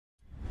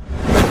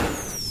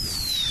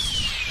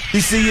You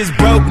see, it's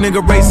broke,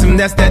 nigga, race him.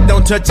 That's that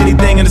don't touch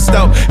anything in the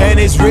stove. And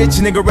it's rich,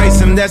 nigga, race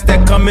him. That's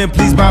that come in,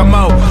 please buy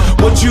more.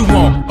 What you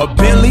want? A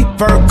Bentley,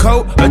 fur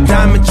coat, a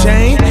diamond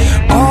chain?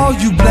 All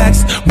you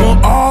blacks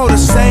want all the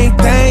same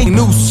thing.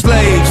 New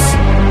slaves.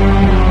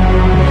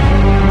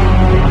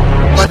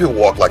 Black people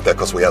walk like that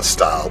because we have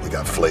style, we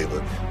got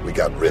flavor, we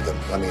got rhythm.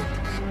 I mean,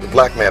 the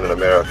black man in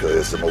America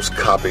is the most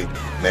copied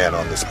man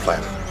on this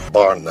planet,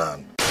 bar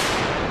none.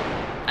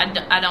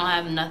 I don't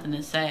have nothing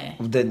to say.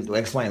 Then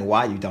explain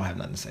why you don't have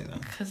nothing to say then.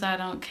 Because I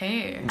don't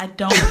care. I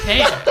don't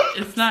care.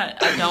 It's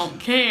not, I don't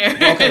care.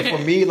 Okay, for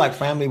me, like,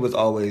 family was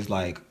always,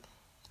 like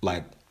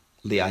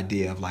the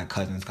idea of, like,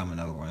 cousins coming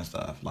over and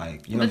stuff.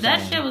 Like, you know but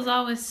that shit was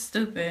always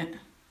stupid.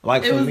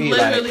 Like, it for was me,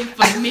 literally,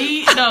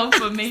 like...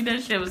 for me,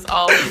 that shit was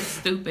always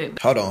stupid.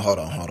 Hold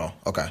on.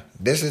 Okay.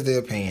 This is The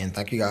Opinion.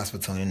 Thank you guys for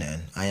tuning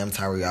in. I am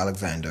Tyree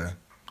Alexander.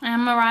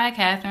 I'm Mariah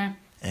Catherine.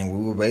 And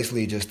we were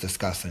basically just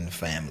discussing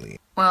family.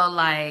 Well,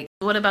 like,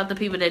 what about the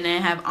people that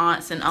didn't have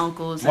aunts and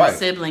uncles and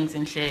siblings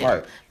and shit?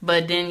 Right.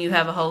 But then you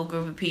have a whole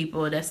group of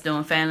people that's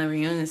doing family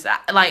reunions.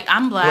 Like,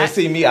 I'm black. Well,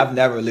 see, me, I've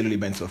never literally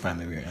been to a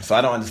family reunion, so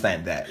I don't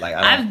understand that. Like,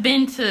 I've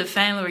been to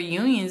family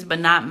reunions,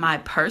 but not my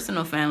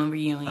personal family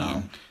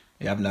reunion.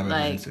 Yeah, I've never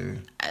been to.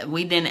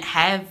 We didn't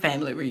have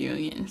family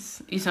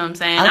reunions. You see what I'm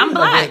saying? I'm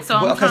black, so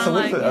I'm kind of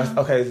like...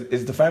 Okay,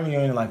 is the family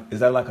reunion, like,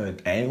 is that like an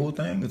annual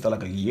thing? Is that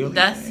like a yearly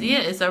thing? Yeah,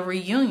 it's a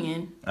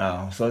reunion.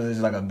 Oh, so it's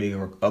just like a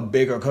bigger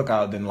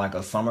cookout than like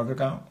a summer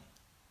cookout?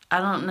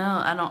 I don't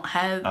know. I don't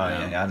have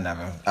them. Yeah,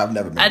 I've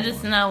never been I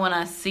just know when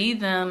I see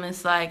them,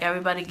 it's like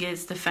everybody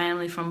gets the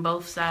family from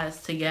both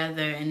sides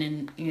together, and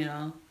then, you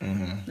know,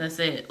 that's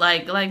it.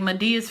 Like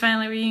Medea's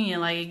family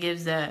reunion, like, it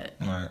gives that...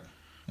 Right.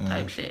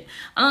 Type shit.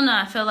 I don't know.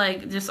 I feel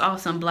like just all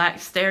some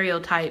black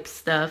stereotype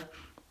stuff.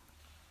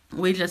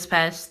 We just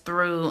passed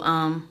through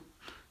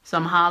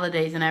some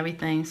holidays and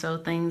everything, so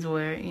things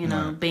were, you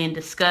know, being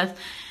discussed.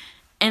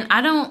 And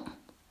I don't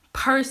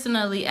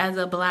personally, as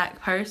a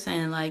black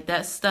person, like,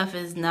 that stuff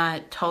is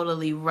not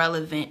totally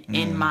relevant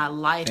in my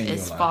life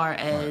as far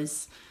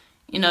as,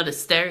 you know, the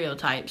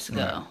stereotypes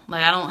go.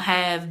 Like, I don't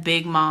have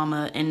Big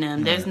Mama in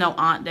them. There's no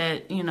aunt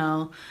that, you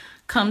know,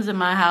 comes in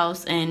my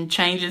house and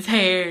changes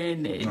hair,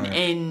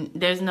 and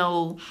there's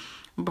no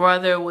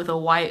brother with a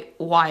white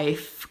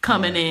wife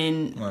coming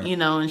in, you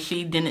know, and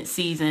she didn't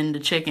season the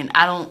chicken.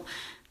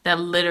 That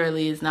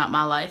literally is not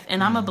my life.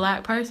 And I'm a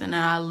black person, and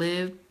I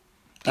live,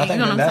 you know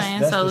what I'm saying?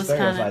 That's so the it's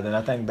stereotype. And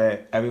I think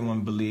that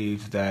everyone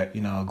believes that,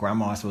 you know,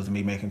 grandma's supposed to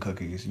be making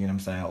cookies, you know what I'm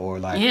saying? Or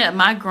like... Yeah,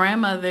 my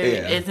grandmother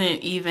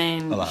isn't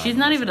even... She's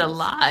not even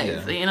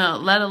alive, you know,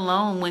 let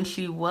alone when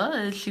she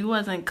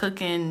wasn't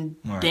cooking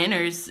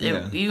dinners. You know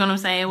what I'm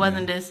saying? It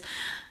wasn't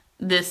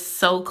this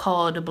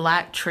so-called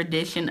black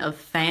tradition of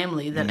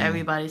family that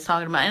everybody's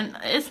talking about. And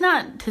it's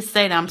not to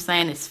say that I'm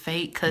saying it's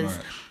fake, because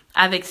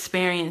I've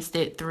experienced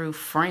it through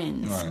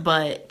friends,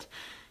 but...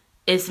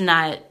 It's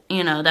not,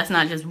 you know, that's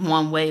not just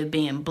one way of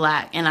being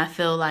black. And I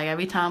feel like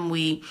every time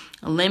we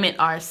limit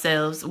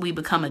ourselves, we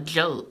become a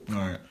joke.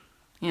 Right.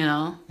 You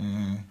know?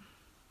 Mm-hmm.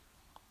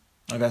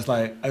 I guess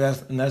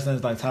in that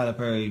sense, like, Tyler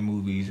Perry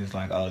movies, it's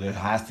like, oh, there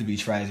has to be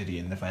tragedy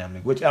in the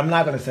family. Which I'm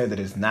not going to say that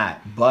it's not.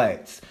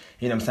 But,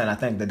 you know what I'm saying? I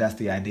think that that's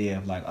the idea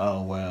of, like,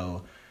 oh,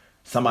 well,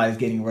 somebody's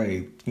getting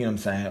raped, you know what I'm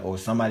saying? Or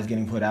somebody's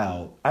getting put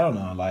out. I don't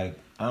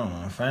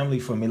know. Family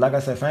for me, like I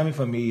said,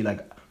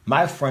 like,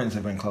 my friends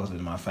have been closer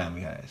than my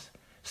family has.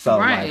 So,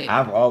 like,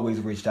 I've always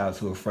reached out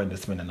to a friend to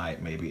spend the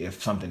night, maybe,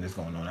 if something is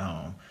going on at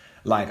home.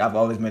 Like, I've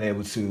always been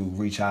able to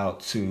reach out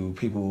to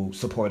people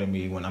supporting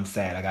me when I'm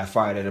sad. I got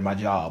fired at my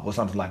job or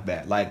something like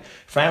that. Like,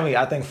 family,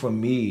 I think for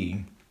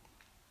me,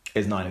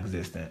 is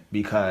non-existent.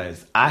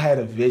 Because I had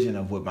a vision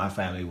of what my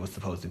family was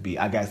supposed to be,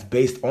 I guess,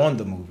 based on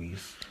the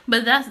movies.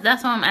 But that's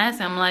what I'm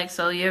asking. I'm like,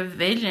 so your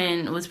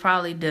vision was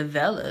probably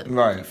developed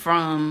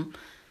from...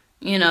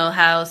 You know,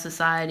 how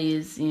society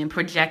is, you know,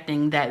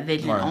 projecting that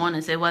vision on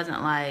us. It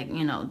wasn't like,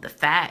 you know, the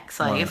facts.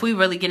 Like, if we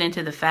really get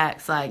into the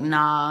facts, like,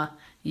 nah,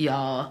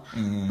 y'all.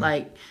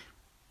 Like,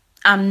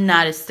 I'm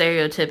not as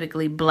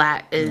stereotypically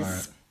black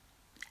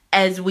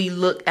as we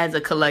look as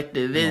a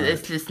collective.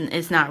 It's just,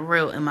 it's not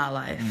real in my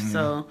life.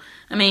 So,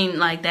 I mean,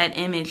 like, that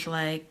image,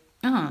 like,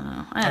 I don't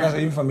know. I guess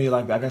even for me,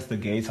 like, I guess the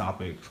gay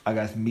topic, I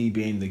guess me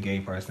being the gay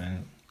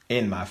person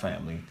in my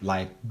family,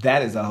 like,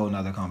 that is a whole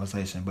nother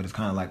conversation. But it's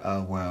kind of like,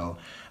 oh, well,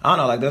 I don't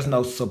know, like, there's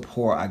no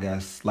support, I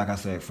guess, like I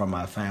said, from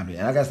my family.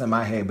 And I guess in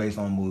my head, based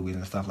on movies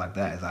and stuff like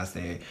that, as I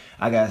said,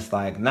 I guess,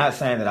 like, not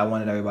saying that I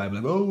wanted everybody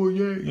to be like, oh, well,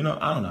 yeah, you know,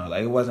 I don't know.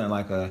 Like, it wasn't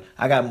like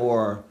I got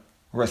more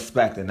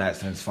respect in that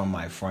sense from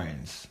my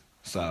friends.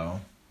 So,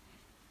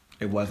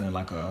 it wasn't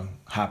like a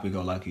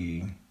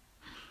happy-go-lucky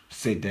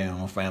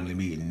sit-down family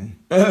meeting.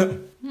 Yeah,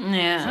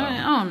 so.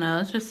 I don't know.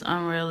 It's just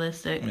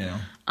unrealistic. Yeah.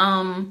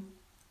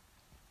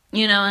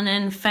 You know, and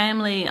then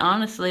family,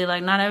 honestly,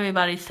 like, not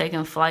everybody's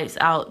taking flights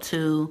out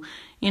to,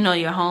 you know,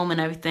 your home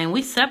and everything.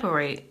 We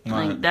separate.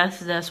 Like,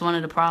 that's one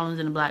of the problems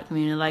in the black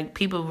community. Like,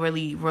 people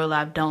really, real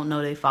life, don't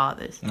know their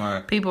fathers.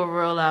 People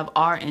real life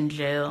are in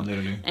jail.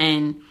 Literally.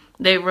 And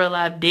they real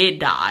life did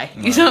die.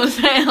 You know what I'm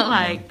saying?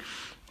 Like,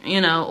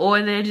 you know,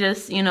 or they're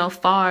just, you know,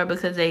 far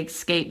because they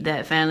escaped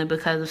that family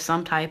because of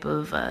some type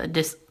of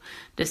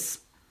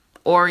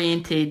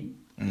disoriented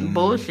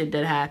bullshit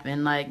that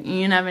happened. Like,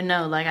 you never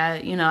know. Like, I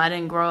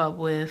didn't grow up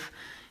with,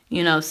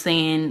 you know,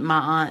 seeing my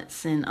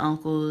aunts and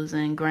uncles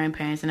and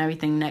grandparents and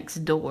everything next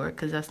door,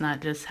 because that's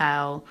not just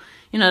how,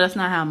 you know, that's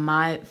not how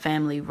my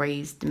family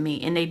raised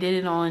me. And they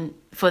did it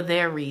for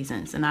their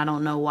reasons, and I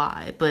don't know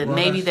why. But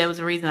maybe there was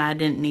a reason I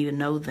didn't need to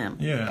know them.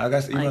 Yeah, I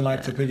guess even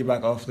like to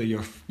piggyback off of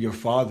your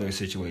father's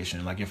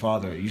situation, like your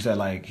father, you said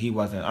like he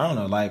wasn't, I don't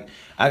know, like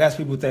I guess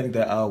people think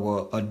that,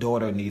 well, a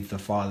daughter needs the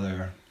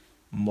father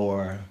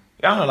more.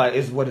 I don't know, like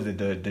what is it,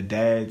 the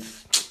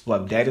dad's,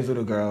 daddy's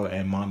little girl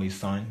and mommy's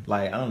son?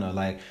 Like, I don't know,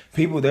 like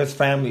there's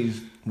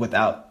families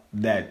without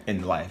that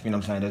in life, you know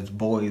what I'm saying? There's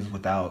boys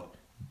without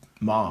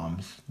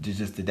moms, there's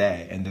just the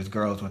dad, and there's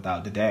girls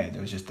without the dad,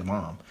 there's just the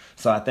mom.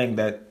 So I think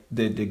that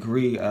the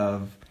degree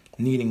of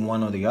needing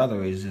one or the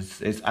other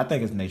is I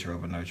think it's nature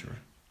over nurture,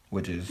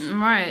 which is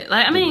right.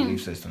 Like, I mean,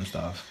 belief system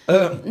stuff.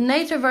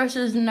 Nature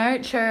versus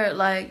nurture,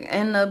 like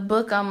in the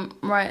book I'm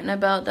writing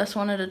about, that's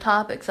one of the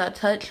topics I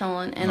touch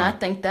on, and I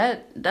think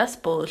that's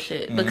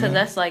bullshit, because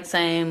that's like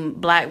saying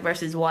black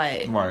versus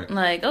white. Right.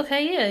 Like,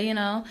 okay, yeah, you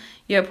know,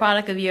 you're a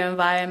product of your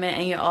environment,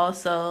 and you're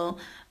also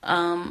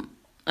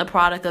a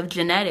product of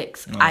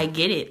genetics. I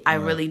get it. I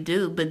really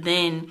do. But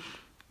then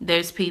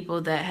there's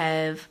people that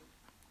have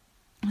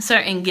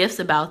certain gifts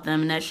about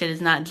them, and that shit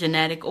is not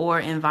genetic or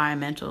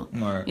environmental.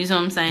 Right. You know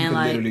what I'm saying? You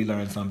can literally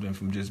learn something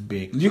from just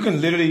being. You can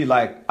literally,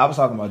 like, I was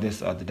talking about this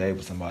the other day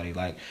with somebody.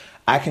 Like,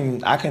 I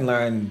can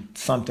learn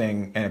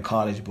something in a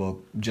college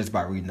book just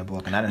by reading the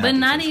book, and I didn't. But have to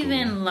not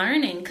even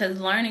learning, because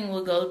learning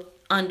will go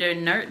under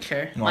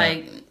nurture.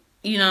 Right. Like,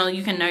 you know,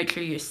 you can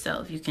nurture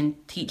yourself. You can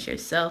teach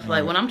yourself.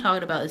 Like, what I'm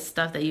talking about is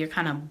stuff that you're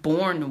kind of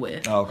born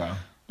with. Oh, okay.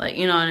 Like,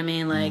 you know what I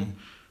mean? Like,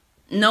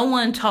 no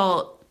one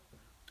taught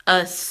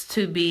us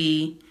to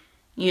be,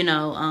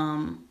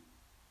 kind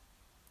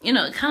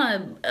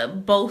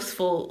of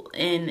boastful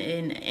in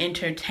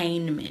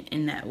entertainment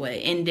in that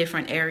way, in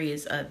different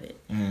areas of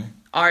it.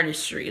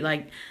 Artistry.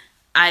 Like,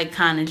 I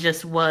kind of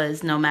just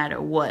was no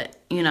matter what,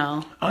 you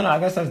know. I don't know. I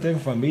guess that's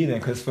different for me then,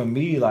 because for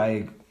me,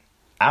 like,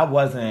 I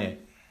wasn't.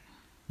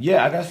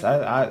 Yeah, I guess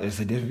it's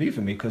a different view for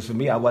me, because for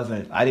me,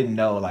 I didn't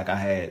know, like,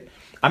 I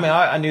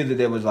knew that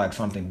there was, like,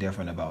 something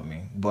different about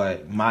me,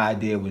 but my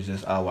idea was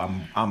just,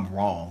 I'm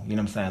wrong, you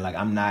know what I'm saying? Like,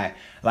 I'm not,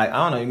 like,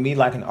 I don't know, me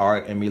liking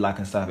art and me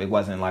liking stuff, it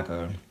wasn't like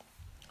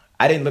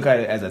I didn't look at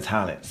it as a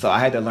talent, so I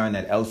had to learn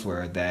that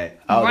elsewhere that,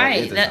 that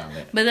is a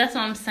talent. But that's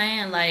what I'm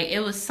saying, like,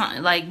 it was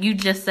something, like, you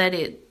just said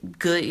it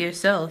good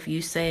yourself.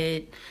 You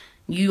said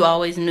you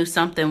always knew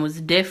something was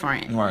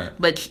different. Right.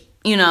 But,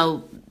 you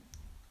know,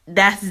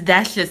 that's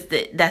just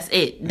it. That's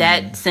it.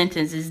 That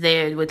sentence is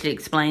there, which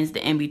explains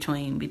the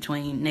in-between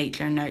between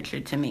nature and nurture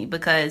to me.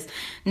 Because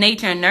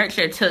nature and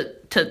nurture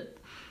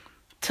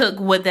took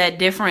what that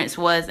difference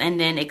was and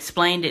then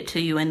explained it to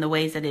you in the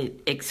ways that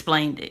it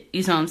explained it.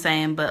 You know what I'm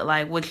saying? But,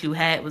 like, what you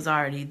had was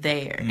already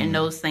there. And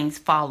those things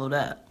followed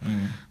up.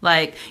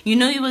 Like, you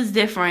knew you was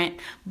different,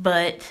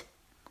 but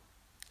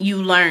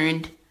you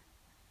learned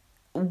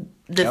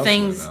the elsewhere,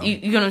 things,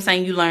 you know what I'm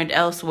saying, you learned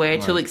elsewhere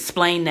to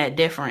explain that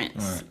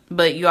difference. Right.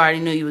 But you already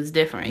knew you was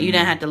different. You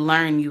didn't have to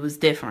learn you was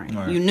different.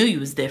 Right. You knew you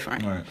was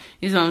different. Right.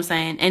 You know what I'm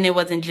saying? And it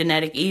wasn't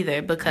genetic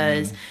either,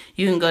 because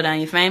you can go down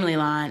your family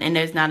line and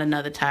there's not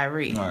another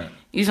Tyree. Right.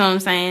 You know what I'm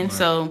saying? Right.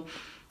 So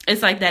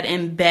it's like that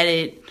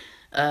embedded,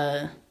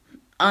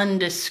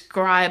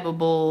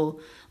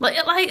 undescribable,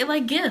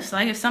 like gifts.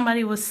 Like if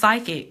somebody was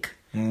psychic,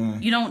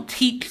 you don't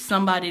teach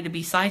somebody to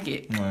be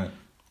psychic. Right.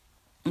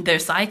 They're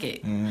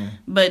psychic,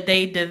 but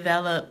they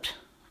developed,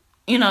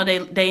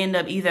 they end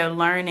up either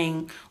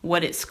learning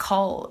what it's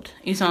called.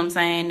 You know what I'm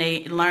saying?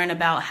 They learn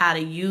about how to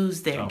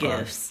use their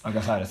gifts. I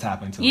guess how to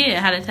tap into it. Yeah,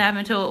 how to tap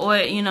into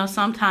it. Or,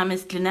 sometimes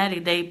it's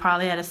genetic. They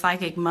probably had a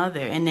psychic mother,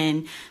 and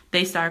then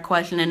they start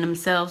questioning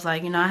themselves,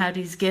 like, I have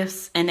these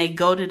gifts, and they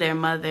go to their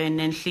mother, and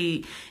then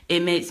she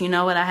admits, you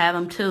know what, I have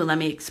them too. Let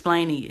me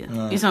explain to you.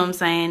 Right. You know what I'm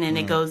saying? And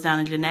it goes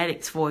down to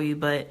genetics for you,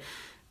 but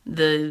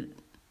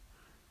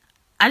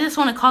I just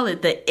want to call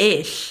it the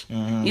ish. You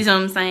know what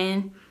I'm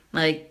saying?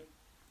 Like,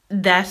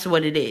 that's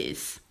what it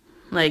is.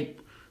 Like,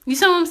 you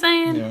see what I'm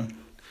saying? Yeah.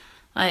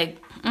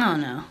 Like, I don't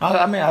know.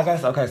 I mean, I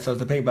guess, okay, so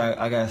to piggyback,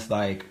 I guess,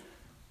 like,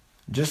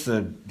 just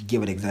to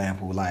give an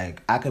example,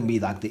 like, I can be,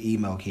 like, the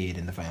emo kid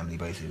in the family,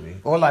 basically.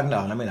 Or, like,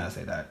 no, let me not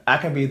say that. I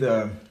can be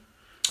the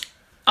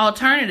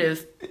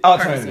alternative.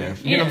 Person.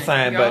 You know what I'm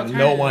saying? But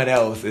no one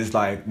else is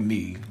like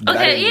me.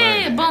 Okay,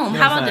 yeah, boom.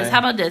 How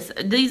about this?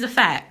 These are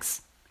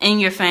facts. In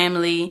your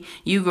family,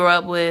 you grew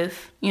up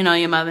with,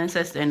 your mother and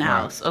sister in the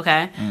house,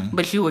 okay?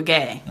 But you were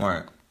gay.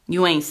 Right.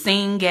 You ain't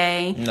seen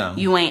gay. No.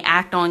 You ain't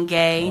act on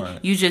gay. Right.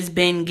 You just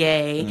been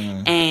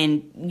gay.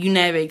 And you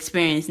never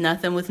experienced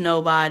nothing with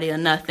nobody or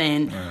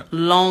nothing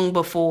long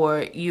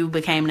before you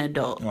became an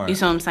adult. Right. You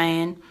see what I'm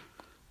saying?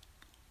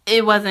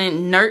 It wasn't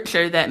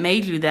nurture that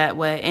made you that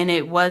way. And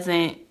it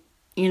wasn't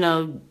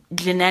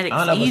genetics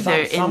I don't know,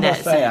 either. but some in that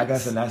will say, sense. I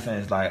guess in that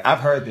sense, like I've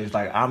heard this,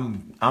 like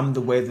I'm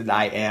the way that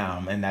I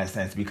am in that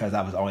sense because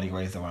I was only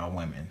raised around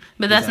women.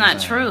 But that's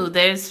not true.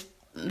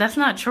 That's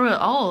not true at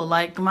all.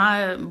 Like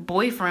my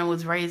boyfriend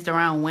was raised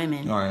around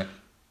women. All right.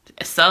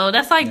 So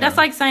that's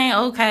like saying,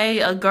 okay,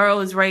 a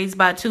girl is raised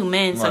by two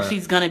men, so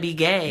she's gonna be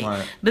gay.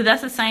 Right. But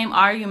that's the same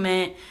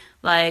argument.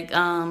 Like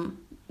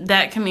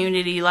that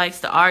community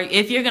likes to argue.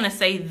 If you're gonna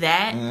say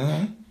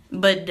that,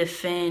 but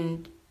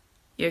defend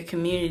your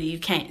community, you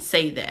can't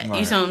say that. Right.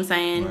 You see what I'm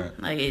saying? Right.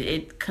 Like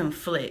it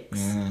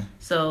conflicts.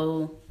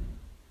 So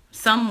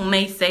some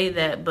may say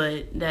that,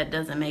 but that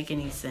doesn't make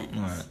any sense.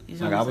 Right. You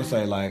see Like what I I'm would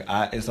saying? say, like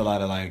it's a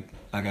lot of like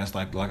I guess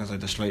like I said,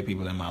 the straight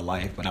people in my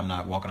life, but I'm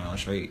not walking around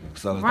straight.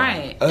 So it's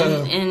Right.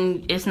 like,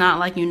 and it's not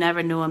like you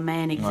never knew a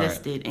man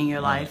existed in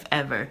your life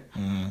ever.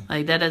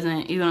 Like that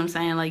doesn't, you know what I'm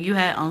saying? Like you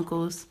had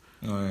uncles.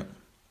 Right.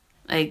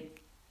 Like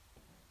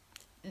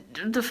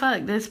the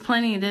fuck, there's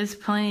plenty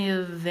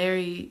of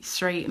very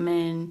straight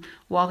men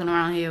walking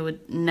around here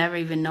with never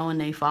even knowing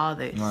their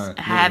fathers, Right.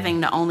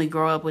 having to only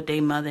grow up with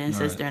their mother and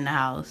sister in the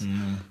house.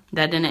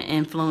 That didn't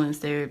influence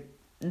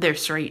their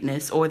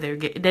straightness or they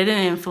didn't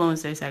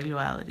influence their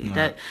sexuality. Right.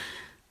 That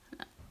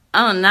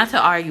I don't know, not to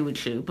argue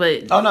with you,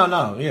 but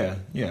no,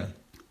 yeah.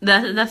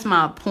 that's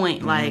my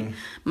point. Like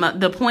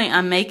the point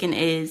I'm making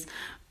is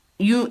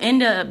you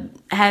end up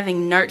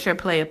having nurture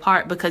play a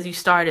part because you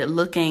started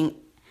looking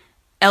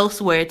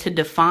elsewhere to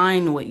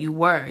define what you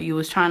were. You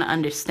was trying to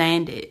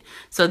understand it.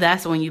 So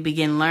that's when you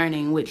begin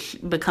learning, which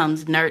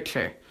becomes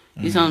nurture.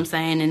 You see what I'm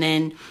saying? And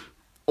then,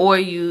 or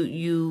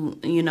you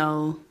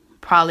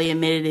probably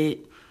admitted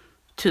it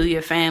to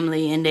your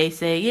family and they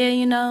say,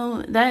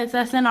 yeah,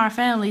 that's in our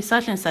family,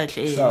 such and such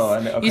is. So,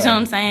 okay. You see what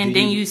I'm saying?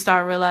 Then you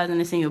start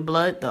realizing it's in your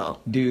blood, though.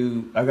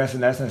 I guess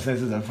in that sense,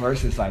 since it's a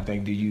versus type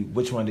thing,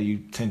 which one do you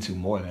tend to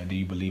more than? Do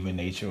you believe in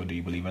nature or do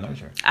you believe in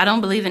nurture? I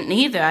don't believe in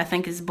neither. I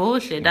think it's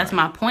bullshit. That's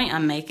my point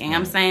I'm making.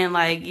 I'm saying,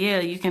 like,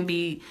 yeah, you can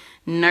be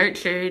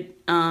nurtured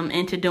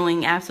into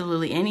doing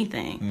absolutely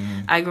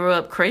anything. I grew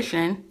up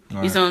Christian.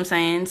 You see what I'm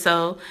saying?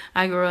 So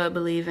I grew up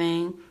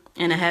believing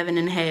in a heaven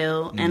and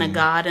hell and a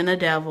God and a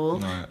devil,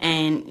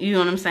 and you know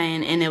what I'm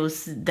saying, and that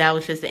was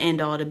just the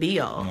end all to be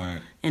all,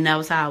 and that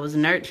was how I was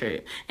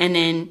nurtured. And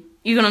then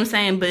you know what I'm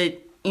saying,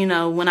 but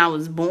when I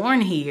was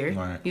born here,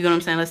 you know what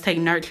I'm saying, let's take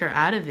nurture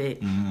out of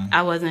it.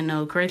 I wasn't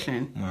no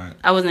Christian.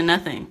 I wasn't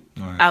nothing.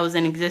 I was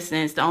in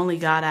existence. The only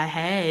God I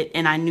had,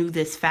 and I knew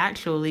this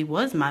factually,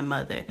 was my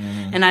mother.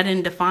 And I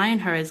didn't define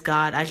her as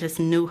God. I just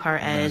knew her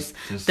as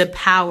the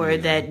power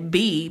that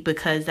be,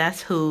 because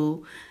that's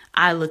who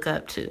I look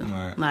up to.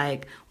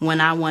 Like when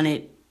I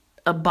wanted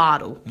a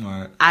bottle,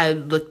 I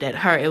looked at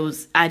her.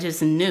 I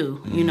just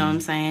knew, you know what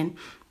I'm saying?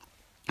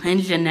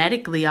 And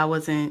genetically, I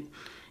wasn't,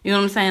 you know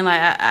what I'm saying?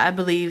 Like I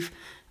believe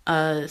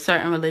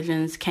certain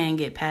religions can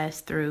get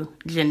passed through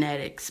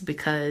genetics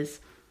because,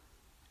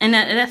 and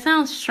that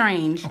sounds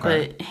strange,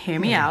 but hear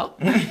me out.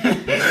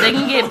 They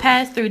can get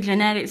passed through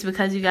genetics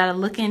because you got to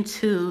look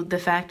into the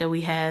fact that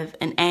we have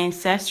an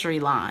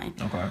ancestry line.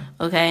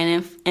 Okay,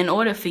 and in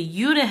order for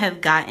you to have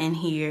gotten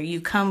here,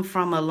 you come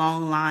from a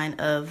long line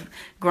of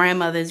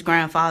grandmothers,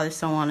 grandfathers,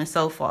 so on and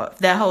so forth.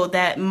 That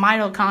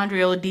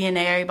mitochondrial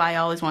DNA everybody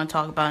always want to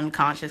talk about in the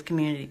conscious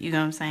community. You know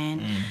what I'm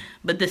saying?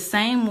 But the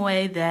same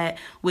way that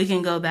we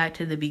can go back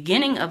to the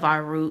beginning of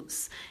our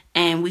roots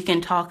and we can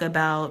talk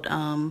about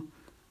our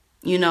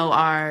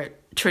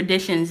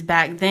traditions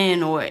back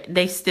then, or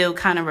they still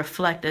kind of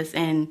reflect us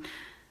in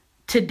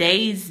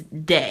today's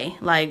day,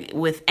 like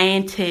with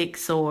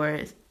antics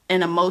or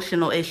an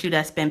emotional issue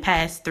that's been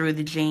passed through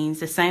the genes,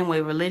 the same way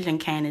religion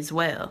can as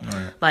well.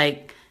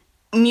 Like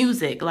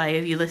music, like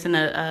if you listen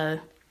to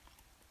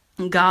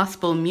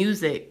gospel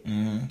music,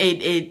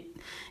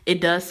 it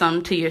does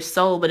something to your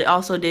soul, but it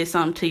also did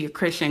something to your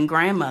Christian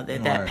grandmother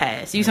that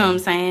passed. You see what I'm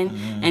saying?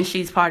 And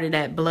she's part of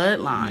that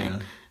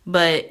bloodline.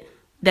 But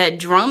that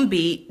drum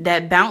beat,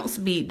 that bounce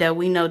beat that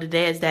we know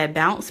today as that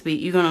bounce beat,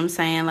 you know what I'm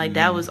saying? Like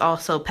that was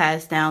also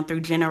passed down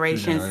through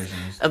generations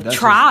of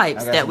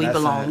tribes that we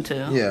belong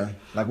to. Yeah,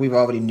 like we've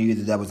already knew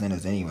that was in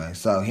us anyway.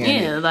 So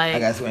I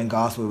guess in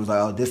gospel it was like,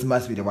 oh, this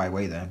must be the right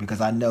way then, because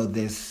I know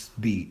this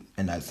beat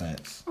in that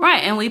sense.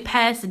 Right, and we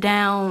pass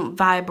down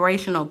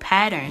vibrational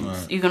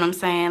patterns. You know what I'm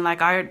saying?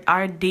 Like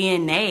our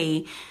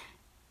DNA.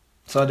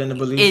 So then the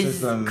belief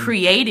system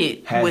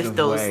created with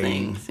those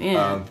things.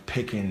 Of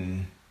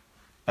picking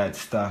at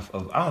stuff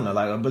of, I don't know,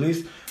 like a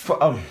belief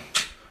for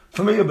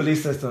me, a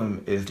belief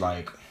system is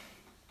like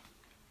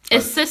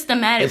it's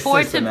systematic. For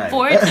it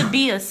to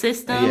be a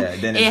system,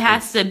 it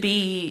has to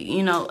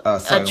be,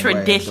 a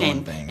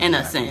tradition in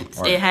a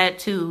sense. It had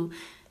to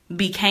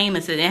became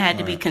a system. It had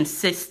to be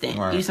consistent.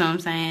 You see what I'm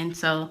saying?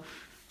 So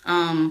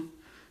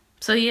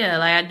yeah,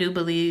 like I do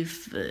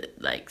believe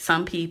like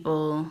some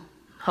people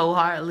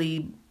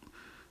wholeheartedly,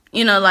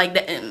 like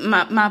that.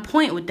 My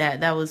point with that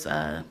was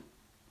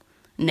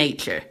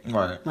nature.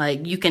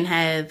 Like you can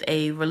have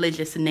a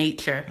religious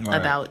nature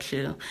about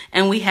you,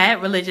 and we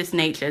had religious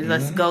natures.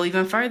 Let's go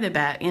even further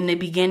back in the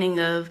beginning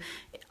of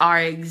our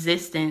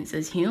existence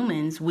as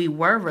humans, we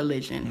were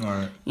religion.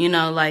 Right. You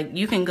know, like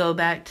you can go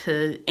back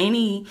to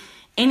any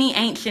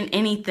ancient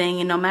anything,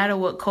 and no matter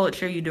what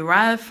culture you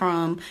derive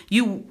from,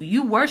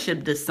 you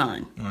worship the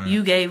sun. Right.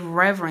 You gave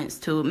reverence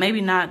to it. Maybe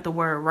not the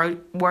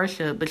word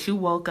worship, but you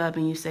woke up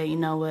and you say, you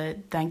know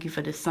what, thank you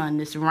for the sun,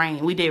 this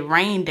rain. We did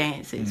rain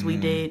dances. We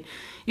did,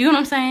 you know what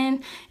I'm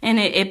saying? And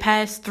it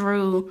passed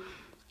through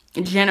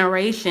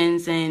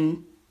generations,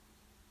 and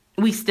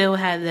we still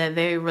have that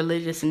very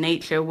religious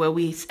nature where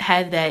we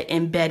have that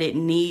embedded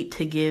need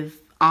to give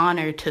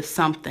honor to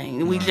something.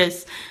 Right. We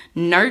just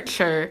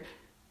nurture,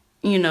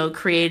 you know,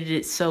 created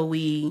it so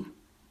we,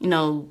 you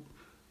know,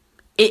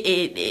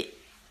 it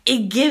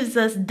gives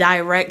us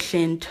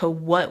direction to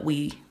what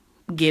we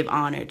give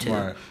honor to.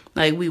 Right.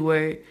 Like we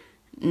were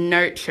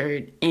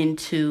nurtured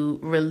into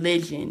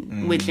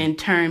religion, which in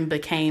turn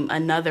became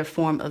another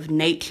form of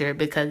nature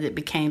because it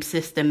became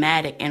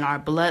systematic in our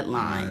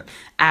bloodline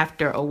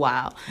after a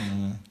while.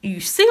 You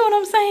see what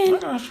I'm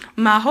saying?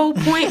 My whole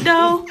point,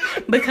 though,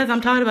 because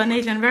I'm talking about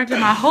nature and virtue,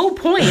 my whole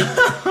point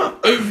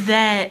is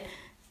that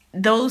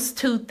those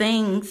two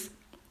things,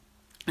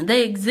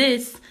 they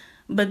exist,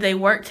 but they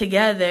work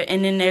together,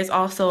 and then there's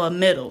also a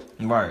middle.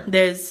 Right.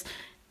 There's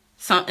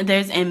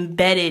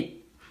embedded.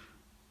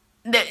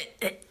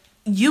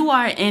 You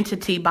are an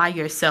entity by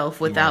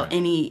yourself without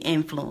any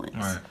influence.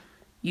 Right.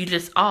 You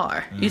just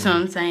are. You see what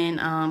I'm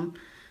saying?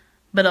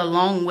 But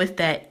along with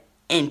that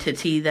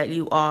entity that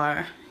you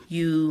are,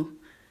 you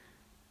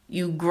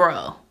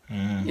grow. You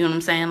know what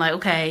I'm saying? Like,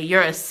 okay,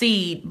 you're a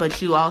seed,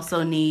 but you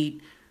also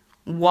need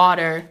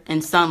water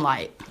and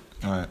sunlight.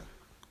 Right.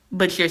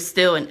 But you're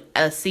still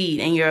a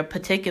seed, and you're a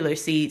particular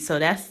seed, so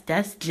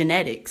that's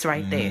genetics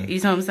right there. You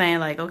know what I'm saying?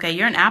 Like, okay,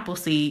 you're an apple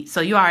seed,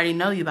 so you already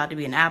know you're about to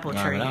be an apple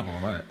tree. An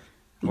apple, right.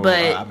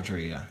 But apple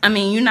tree, yeah. I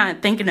mean, you're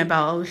not thinking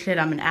about, oh shit,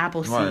 I'm an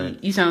apple seed.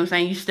 Right. You know what I'm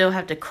saying? You still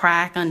have to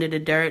crack under the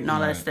dirt and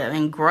all that stuff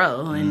and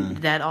grow, and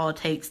that all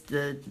takes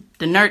the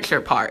nurture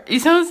part. You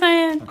know what I'm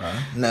saying? Okay.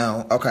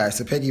 Now,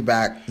 so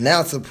piggyback.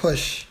 Now to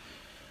push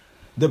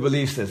the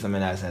belief system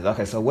in that sense.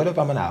 Okay, so what if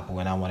I'm an apple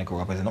and I want to grow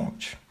up as an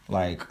orange?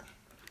 Like,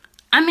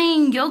 I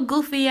mean, your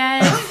goofy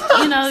ass,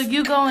 you know,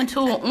 you go into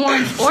an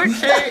orange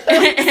orchard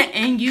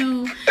and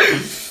you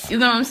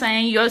know what I'm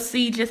saying, your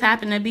seed just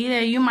happened to be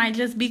there, you might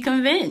just be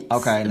convinced.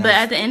 Okay. Nice. But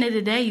at the end of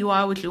the day, you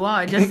are what you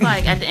are. Just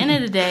like at the end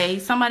of the day,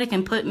 somebody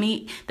can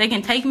they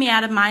can take me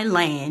out of my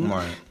land.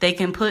 Right. They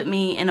can put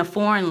me in a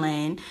foreign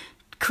land,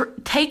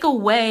 take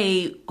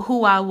away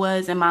who I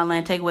was in my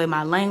land, take away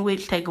my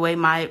language, take away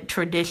my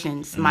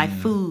traditions, my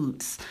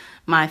foods,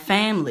 my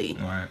family.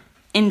 Right.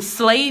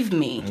 Enslave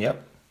me.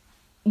 Yep.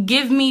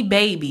 Give me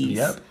babies.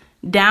 Yep.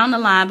 Down the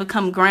line,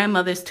 become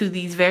grandmothers to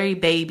these very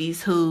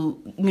babies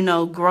who, you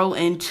know, grow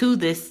into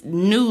this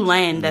new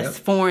land that's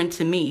foreign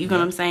to me. You know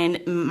what I'm saying?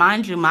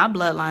 Mind you, my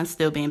bloodline's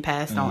still being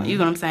passed on. You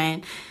know what I'm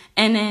saying?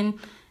 And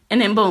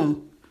then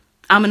boom,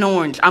 I'm an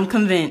orange. I'm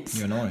convinced.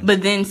 You're an orange.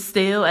 But then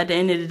still, at the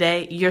end of the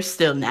day, you're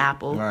still an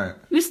apple. Right.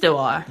 You still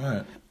are.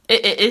 Right.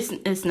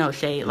 It's no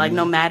shade. Like,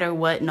 no matter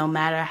what, no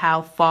matter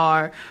how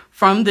far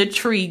from the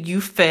tree you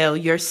fell,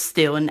 you're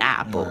still an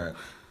apple. Right.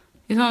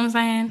 You know what I'm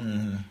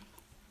saying?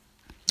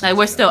 Like,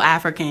 we're still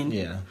African.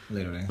 Yeah,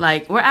 literally.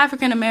 Like, we're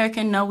African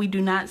American. No, we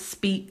do not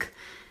speak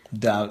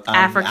our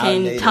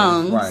African native,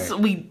 tongues.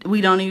 Right.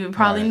 We don't even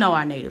probably Right. know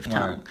our native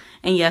tongue. Right.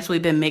 And yes,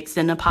 we've been mixed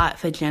in the pot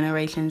for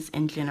generations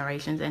and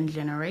generations and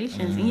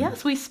generations. And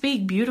yes, we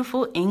speak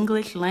beautiful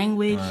English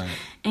language. Right.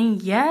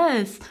 And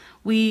yes,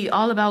 we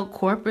all about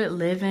corporate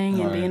living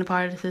and Right. being a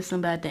part of the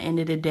system. But at the end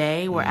of the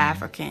day, we're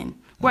African.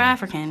 We're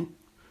African.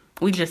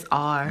 We just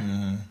are.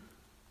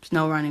 There's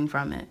no running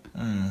from it.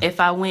 If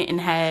I went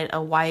and had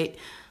a white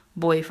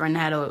boyfriend,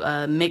 had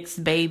a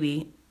mixed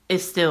baby,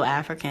 it's still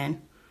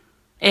African.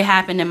 It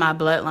happened in my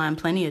bloodline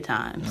plenty of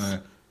times. Right.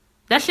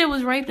 That shit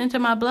was raped into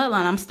my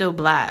bloodline. I'm still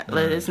black.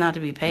 Right. It's not to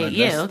be paid.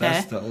 Like, Okay.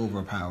 That's the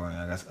overpowering,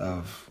 I guess,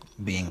 of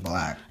being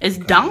black. It's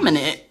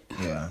dominant.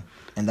 Yeah.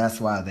 And that's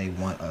why they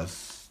want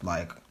us,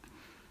 like,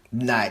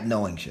 not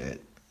knowing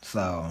shit.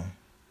 So.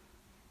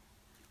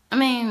 I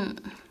mean,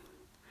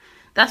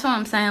 that's what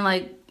I'm saying.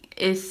 Like,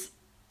 it's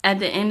at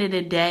the end of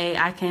the day,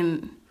 I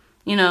can,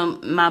 you know,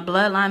 my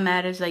bloodline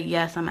matters. Like,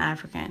 yes, I'm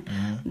African.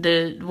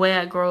 The way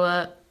I grow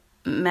up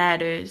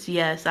matters.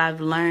 Yes,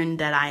 I've learned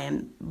that I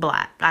am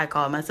black. I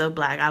call myself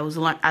black. I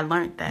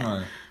learned that.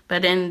 Right.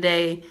 But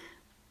then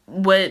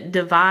what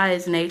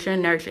divides nature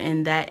and nurture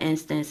in that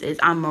instance is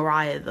I'm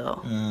Mariah,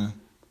 though.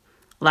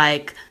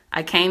 Like,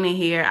 I came in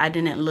here, I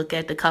didn't look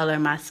at the color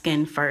of my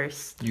skin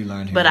first. You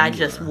learned, but I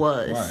just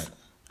was. Right.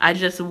 I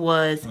just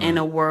was in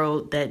a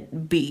world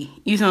that be.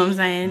 You know what I'm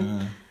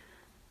saying?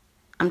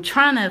 I'm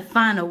trying to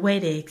find a way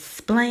to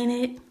explain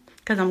it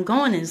because I'm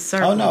going in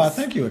circles. Oh no, I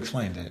think you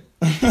explained it.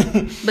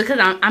 Because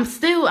I'm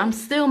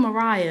still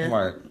Mariah,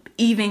 Right.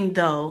 even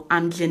though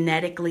I'm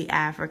genetically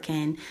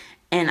African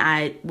and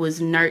I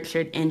was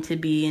nurtured into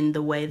being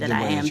the way that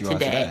I am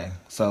today.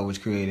 So,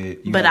 which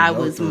created. But I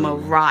was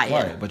Mariah.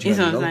 Right, but you had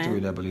know to what I'm go through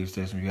saying? that belief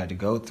system. You had to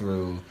go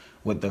through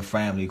what the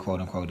family,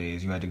 quote unquote,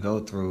 is. You had to go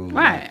through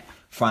Right.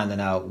 finding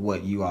out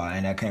what you are,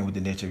 and that came with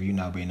the niche of you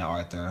now being an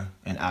author,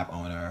 an app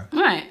owner.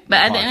 Right. But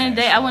at the end of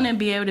the day, I podcast, wouldn't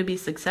be able to be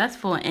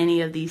successful in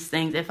any of these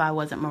things if I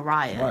wasn't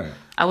Mariah. Right.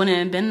 I wouldn't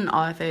have been an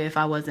author if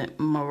I wasn't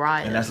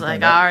Mariah. And that's the Like,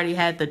 thing, I already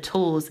had the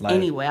tools like,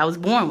 anyway. I was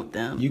born with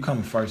them. You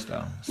come first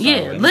though. So Yeah,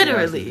 everything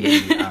literally. else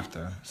is really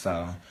after.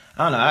 So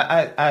I don't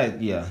know.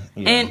 Yeah.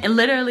 And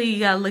literally, you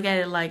gotta look at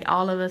it like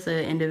all of us are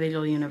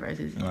individual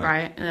universes,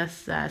 right?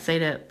 That's I say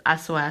that. I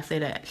swear, I say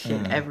that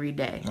shit every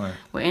day. Right.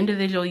 We're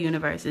individual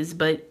universes,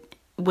 but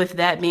with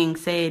that being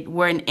said,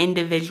 we're an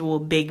individual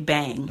Big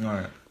Bang.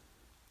 Right.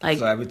 Like,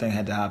 So everything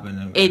had to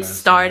happen. it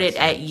started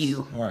at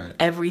you. Right.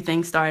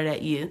 Everything started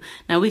at you.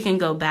 Now we can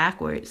go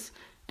backwards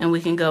and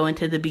we can go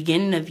into the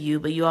beginning of you,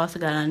 but you also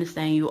got to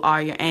understand you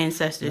are your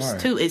ancestors Right.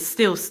 too. It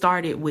still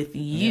started with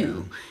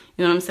you.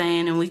 You know what I'm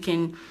saying? And we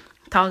can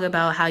talk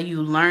about how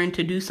you learned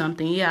to do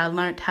something. Yeah, I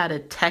learned how to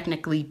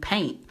technically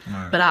paint,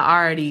 Right. but I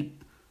already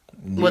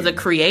was a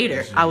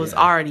creator. I was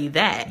already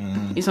that.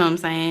 Mm-hmm. You see what I'm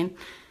saying?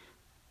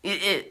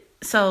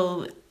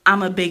 So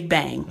I'm a Big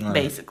Bang,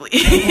 basically.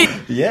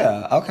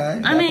 Yeah.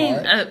 Okay. I mean,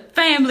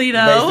 family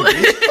though.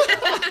 Basically.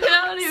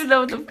 I don't even know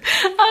what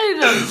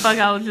the fuck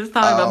I was just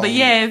talking about. But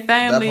yeah,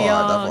 family,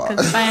 y'all.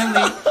 Because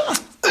family,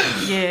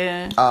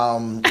 yeah.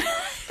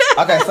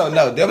 Okay, so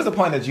no, there was a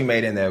point that you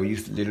made in there where you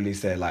literally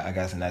said, like, I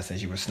guess in that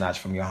sense, you were snatched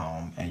from your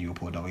home and you were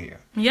pulled over here.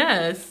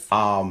 Yes.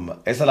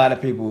 It's a lot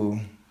of people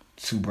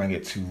to bring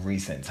it to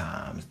recent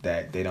times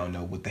that they don't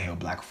know what the hell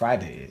Black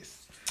Friday is.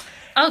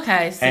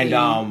 Okay, see. And,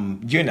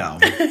 you know,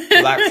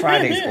 Black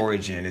Friday's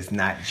origin is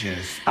not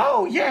just,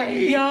 oh,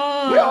 yay,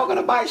 Yo. we're all going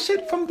to buy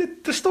shit from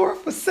the store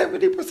for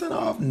 70%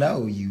 off.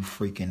 No, you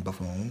freaking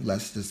buffoon.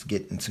 Let's just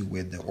get into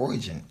where the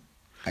origin,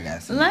 I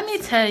guess. Let me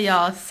tell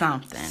y'all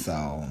something.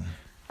 So,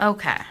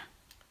 Okay.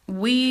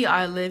 We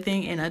are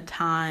living in a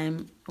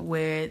time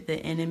where the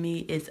enemy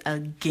is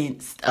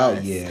against us. Oh,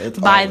 yeah, it's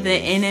By always. the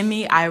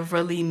enemy, I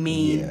really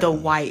mean Yeah. the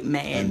white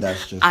man. And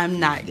that's just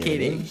I'm not what it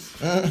kidding. is.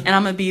 And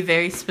I'm going to be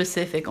very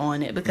specific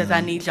on it because Mm-hmm.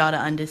 I need y'all to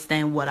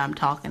understand what I'm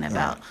talking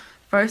about.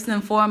 First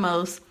and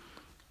foremost,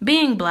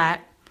 being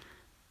black,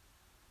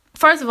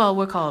 first of all,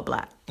 we're called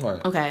black.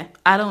 Right. Okay?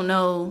 I don't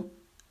know.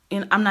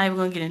 I'm not even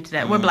going to get into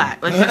that. We're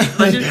black.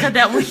 Let's just cut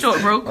that one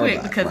short real quick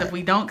black, because right. if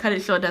we don't cut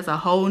it short, that's a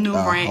whole new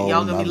A rant. whole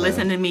Y'all going to be nother-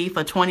 listening to me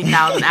for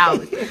 20,000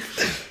 hours.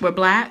 We're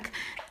black,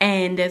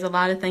 and there's a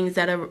lot of things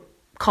that are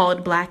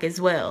called black as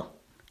well.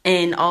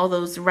 And all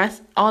the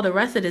rest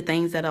of the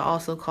things that are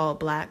also called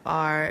black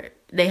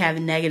they have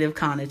negative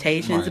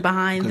connotations Right.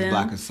 behind them. Because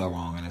black is so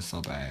wrong and it's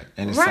so bad.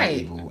 And it's Right.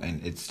 so evil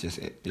and it's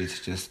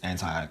just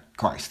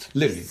anti-Christ.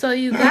 Literally. So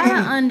you gotta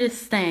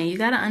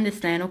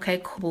understand, okay,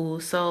 cool.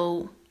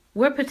 So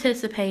we're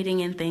participating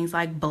in things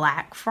like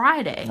Black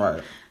Friday.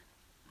 Right.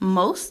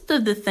 Most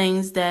of the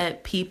things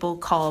that people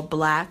call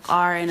black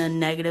are in a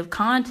negative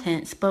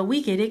context, but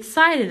we get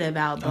excited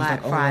about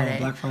Black Friday.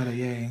 Black Friday,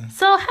 yay.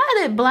 So how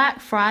did Black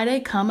Friday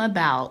come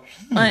about?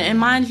 And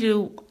mind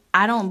you,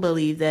 I don't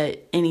believe that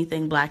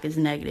anything black is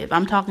negative.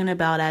 I'm talking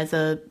about as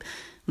a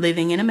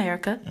living in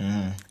America.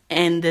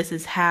 And this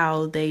is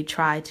how they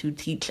try to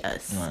teach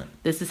us. Right.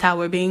 This is how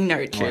we're being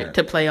nurtured, Right.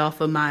 to play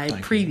off of my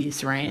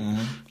previous rant.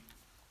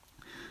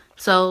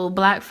 So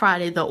Black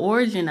Friday, the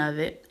origin of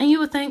it, and you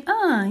would think,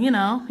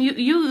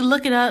 you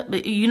look it up,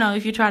 but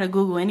if you try to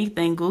Google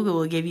anything, Google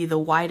will give you the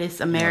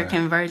whitest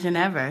American version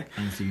ever.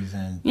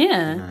 Unseasoned.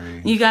 Yeah.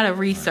 Very- You got to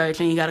research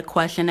and you got to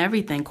question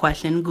everything.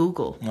 Question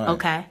Google. Right.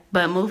 Okay.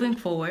 But moving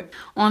forward,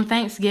 on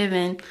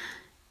Thanksgiving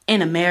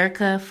in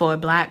America for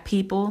black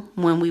people,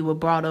 when we were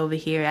brought over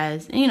here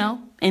as,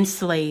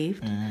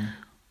 enslaved,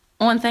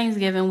 on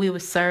Thanksgiving, we were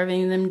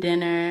serving them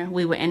dinner.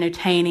 We were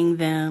entertaining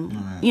them.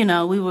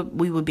 Right.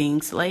 We were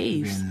being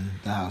slaves. Being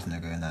the house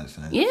nigga in that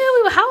sense. Yeah,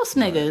 we were house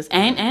niggas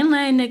and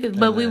land niggas,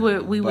 but we were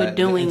But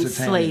doing entertainment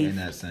slave. in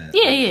that sense.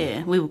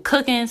 Yeah. We were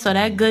cooking, so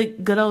that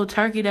good old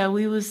turkey that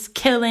we was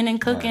killing and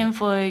cooking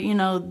for,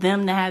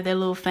 them to have their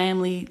little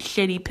family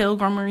shitty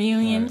pilgrim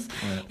reunions.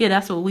 Right. Yeah,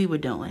 that's what we were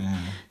doing.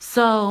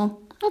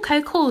 So,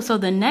 okay, cool. So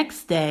the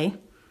next day,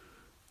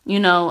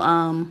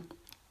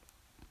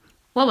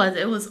 what was it?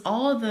 It was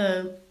all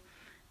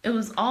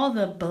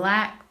the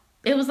black.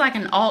 It was like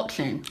an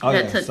auction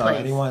that took so place.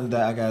 anyone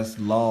that I guess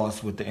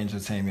lost with the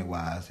entertainment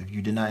wise, if you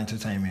did not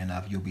entertain me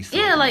enough, you'll be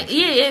Yeah,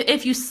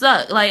 if you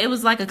suck, like it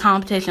was like a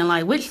competition,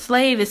 like which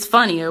slave is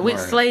funnier, which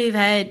Right. slave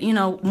had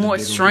more bigger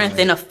strength butt.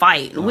 in a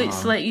fight, which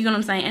slave, you know what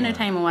I'm saying,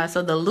 entertainment wise.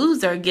 So the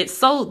loser gets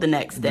sold the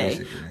next day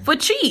Basically. for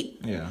cheap.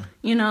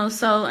 Yeah.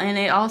 So, and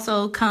it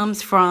also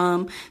comes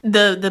from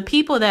the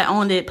people that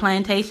owned it,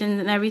 plantations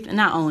and everything,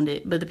 not owned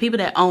it, but the people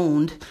that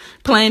owned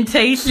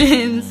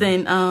plantations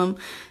and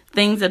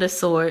things of the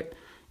sort.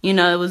 It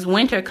was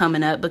winter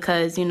coming up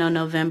because,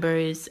 November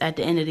is at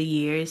the end of the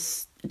year,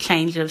 it's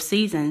change of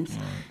seasons.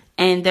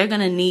 And they're going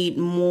to need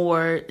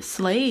more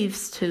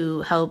slaves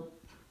to help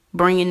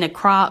bring in the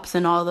crops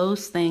and all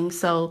those things.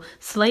 So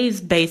slaves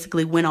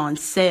basically went on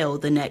sale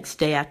the next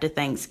day after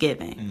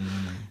Thanksgiving.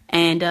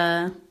 And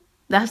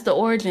that's the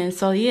origin.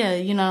 So,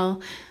 yeah,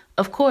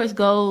 of course,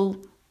 go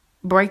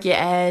break your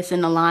ass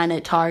in the line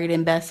at Target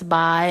and Best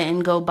Buy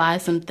and go buy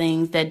some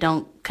things that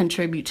don't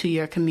contribute to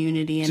your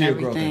community and to your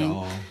growth everything. at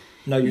all.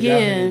 No, you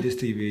definitely need this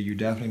TV. You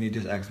definitely need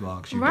this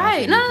Xbox.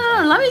 Right. No.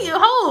 Let me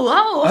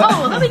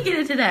hold. Let me get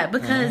into that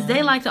because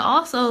they like to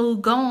also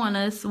go on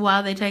us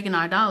while they're taking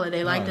our dollar.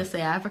 They like to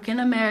say African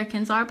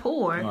Americans are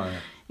poor. Right.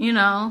 You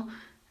know,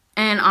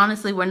 and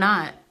honestly, we're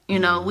not. You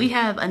know, we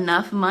have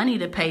enough money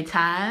to pay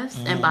tithes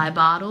and buy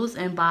bottles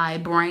and buy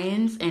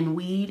brands and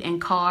weed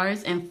and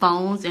cars and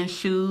phones and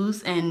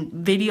shoes and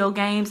video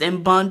games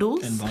and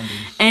bundles.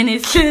 And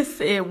it's just,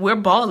 we're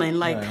balling.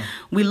 Like,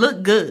 we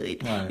look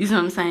good. Right. You know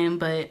what I'm saying?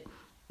 But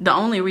the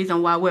only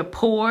reason why we're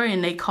poor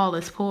and they call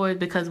us poor is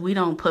because we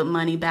don't put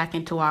money back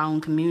into our own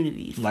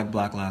communities. Like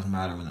Black Lives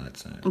Matter in that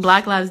sense.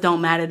 Black lives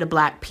don't matter to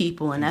black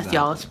people, and that's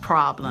y'all's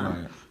problem.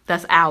 Right.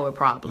 That's our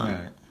problem.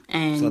 Right.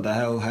 And so the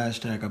whole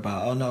hashtag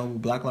about, oh no,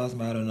 Black Lives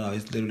Matter, no,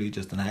 it's literally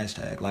just an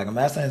hashtag. Like, I'm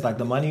not saying it's like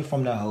the money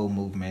from the whole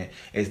movement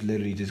is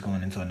literally just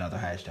going into another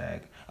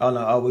hashtag. Oh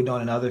no, we're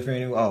doing another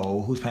funeral?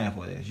 Oh, who's paying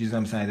for this? You know what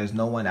I'm saying? There's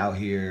no one out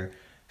here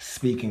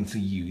speaking to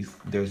youth.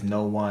 There's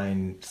no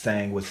one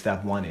saying what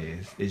step one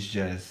is. It's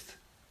just,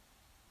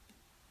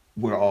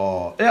 we're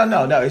all,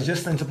 it's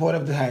just in support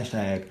of the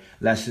hashtag.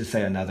 Let's just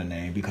say another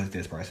name because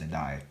this person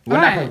died.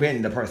 We're not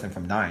preventing the person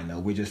from dying though.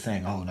 We're just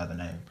saying, oh, another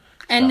name.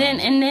 And then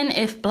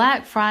if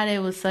Black Friday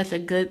was such a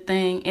good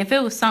thing, if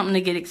it was something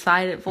to get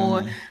excited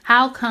for,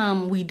 how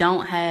come we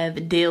don't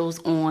have deals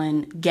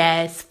on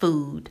gas,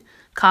 food,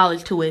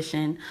 college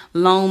tuition,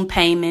 loan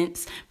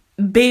payments,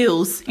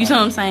 bills? You know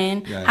what I'm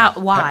saying? Yeah.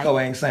 Why?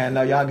 Pepco ain't saying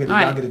no. Y'all get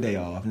a day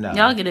off. No,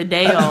 y'all get a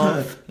day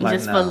off like,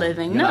 just for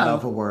living. You're no, not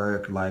out for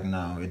work. Like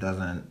no, it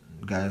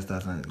doesn't. Gas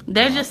doesn't.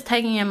 They're just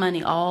taking your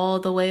money all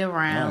the way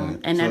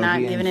around, and they're So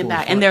not giving it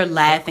back, and they're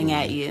laughing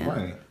at you.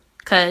 Right.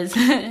 Cause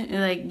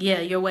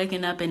you're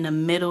waking up in the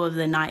middle of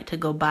the night to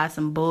go buy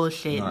some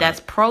bullshit that's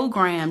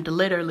programmed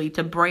literally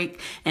to break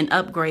and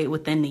upgrade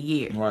within the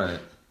year. Right.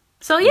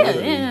 So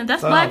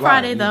that's Black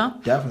Friday though.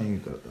 Definitely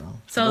good though.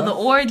 So the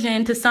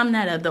origin, to sum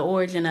that up, the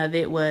origin of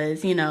it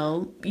was,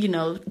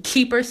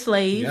 cheaper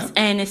slaves,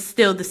 and it's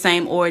still the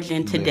same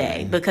origin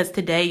today because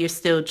today you're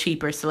still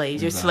cheaper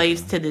slaves. You're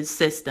slaves to the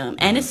system,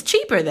 and it's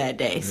cheaper that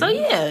day. So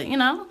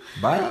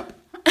buy up.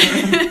 In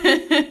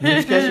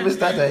case you missed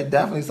that day,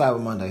 definitely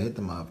Cyber Monday. Hit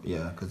them up,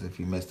 because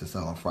if you missed the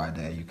sale on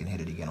Friday, you can hit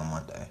it again on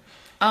Monday.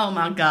 Oh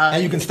my God!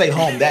 And you can stay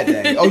home that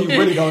day. Oh, you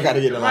really don't got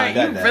to get in line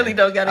that day. You really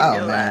don't got to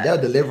get in line. Oh man, they'll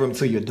deliver them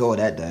to your door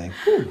that day.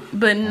 Whew.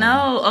 But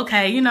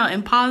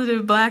in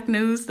positive Black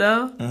news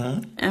though,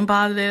 and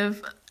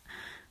positive.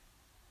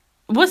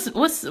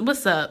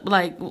 What's up?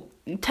 Like,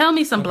 tell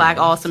me some Black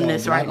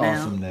awesomeness right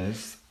now.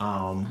 Awesomeness.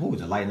 Who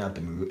was it? Lighten up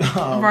the mood.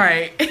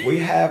 Right. We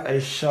have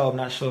a show. I'm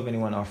not sure if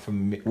anyone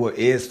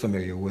is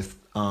familiar with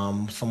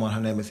someone.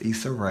 Her name is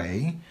Issa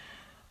Rae.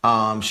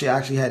 She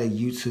actually had a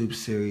YouTube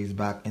series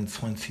back in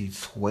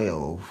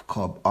 2012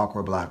 called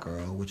Awkward Black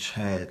Girl, which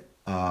had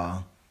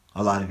a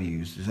lot of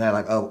views. It had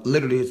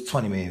literally it's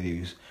 20 million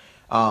views.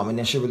 And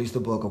then she released a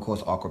book, of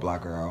course, Awkward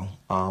Black Girl,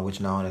 which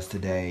known as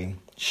today.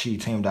 She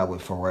teamed up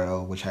with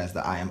Pharrell, which has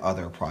the I Am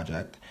Other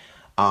project.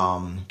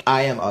 I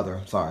Am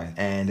Other,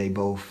 and they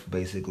both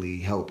basically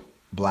help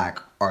Black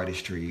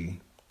artistry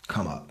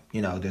come up.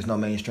 There's no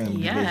mainstream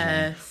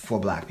division for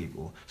Black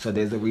people, so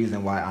there's a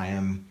reason why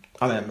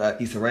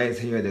Issa Rae is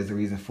here. There's a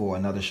reason for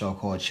another show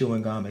called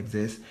Chewing Gum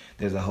exists.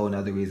 There's a whole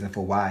nother reason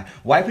for why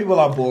white people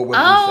are bored with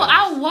themselves.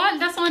 I watched.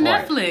 That's on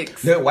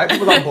Netflix. White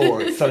people are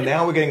bored. So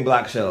now we're getting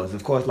Black shows.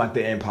 Of course, like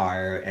The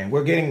Empire. And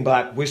we're getting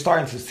Black. We're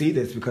starting to see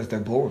this because they're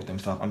bored with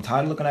themselves. I'm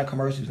tired of looking at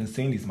commercials and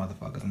seeing these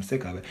motherfuckers. I'm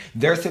sick of it.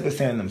 They're sick of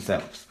seeing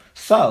themselves.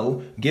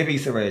 So give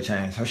Issa Rae a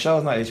chance. Her show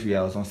is on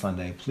HBO. It's on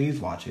Sunday. Please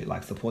watch it.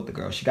 Support the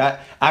girl. She got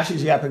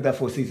picked up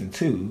for season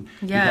 2.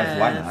 Yes. Because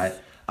why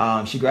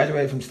not? She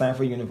graduated from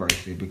Stanford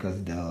University because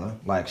duh.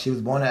 She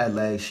was born in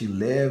LA. She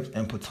lived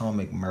in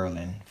Potomac,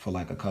 Maryland for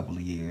a couple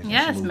of years.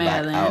 Yes,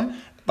 Maryland.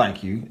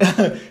 Thank you.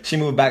 She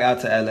moved back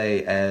out to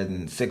LA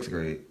in 6th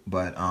grade.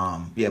 But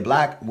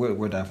Black,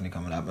 we're definitely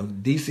coming up.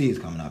 DC is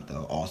coming up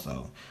though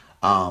also.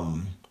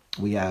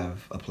 We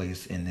have a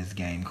place in this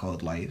game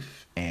called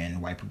life,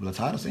 and white people are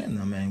tired of seeing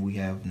them, and we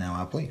have now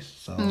our place.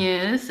 So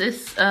yes,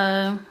 it's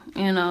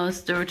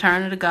it's the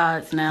return of the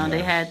gods. Now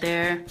they had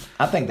their.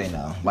 I think they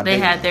know. They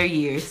had their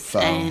years, so.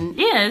 And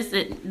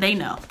they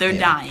know they're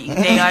dying.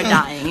 They are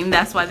dying, and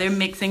that's why they're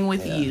mixing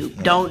with you.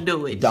 Don't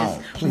do it. Don't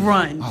just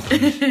run. Oh,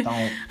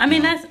 don't. I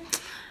mean that's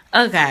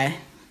okay.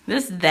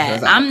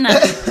 I'm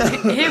not.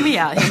 Hear me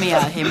out.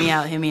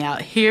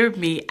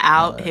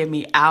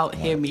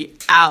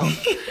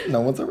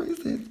 No one's a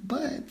racist,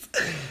 but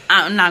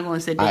I'm not going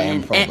to sit there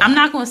and I'm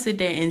not going to sit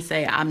there and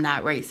say I'm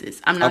not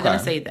racist. I'm not going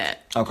to say that.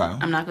 Okay.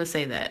 I'm not going to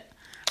say that.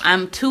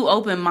 I'm too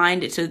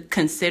open-minded to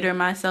consider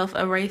myself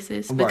a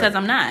racist because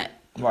I'm not.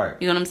 Right.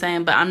 You know what I'm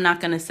saying? But I'm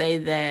not going to say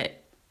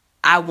that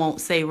I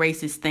won't say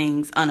racist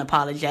things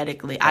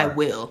unapologetically. Right. I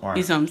will. Right.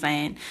 You see what I'm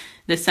saying?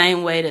 The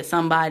same way that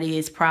somebody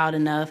is proud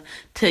enough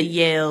to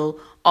yell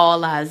 "All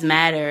Lives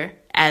Matter"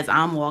 as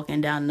I'm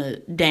walking down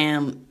the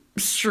damn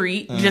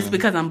street just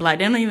because I'm black.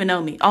 They don't even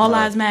know me. All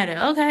lives matter.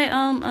 Okay,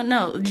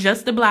 no,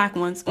 just the black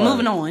ones.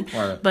 Moving on.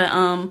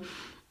 But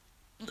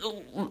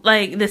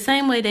like the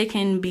same way they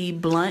can be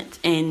blunt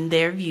in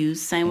their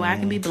views, same way I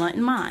can be blunt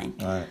in mine.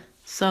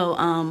 So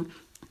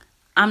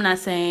I'm not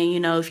saying, you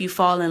know, if you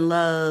fall in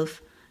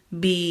love,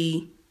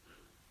 you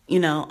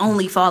know,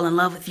 only fall in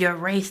love with your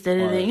race.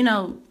 You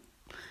know,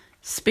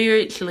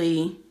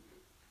 spiritually,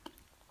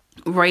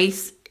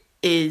 race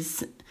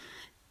is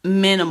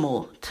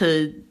minimal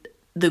to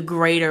the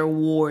greater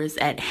wars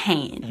at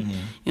hand. You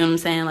know what I'm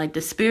saying? Like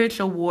the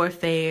spiritual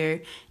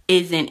warfare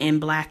isn't in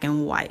black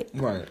and white.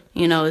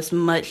 You know, it's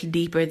much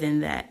deeper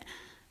than that.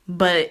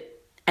 But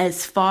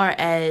as far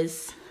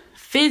as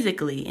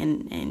physically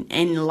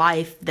in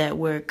life that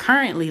we're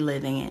currently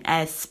living in,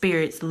 as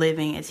spirits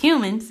living as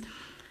humans,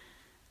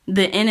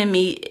 the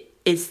enemy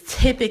is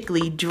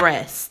typically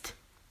dressed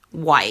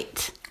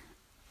white.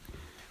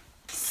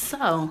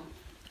 So,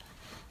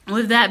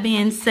 with that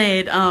being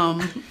said,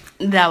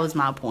 that was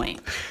my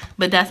point.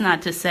 But that's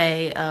not to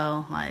say,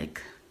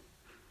 like,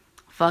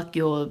 fuck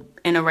your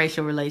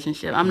interracial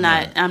relationship. I'm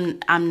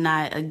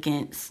not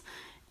against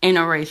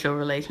interracial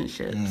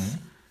relationships.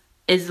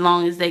 As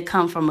long as they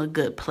come from a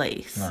good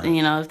place.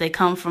 You know, if they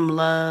come from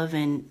love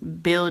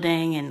and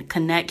building and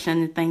connection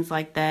and things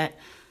like that,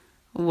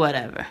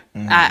 whatever.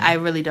 I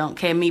really don't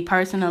care. Me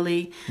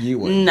personally, you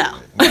wouldn't. No.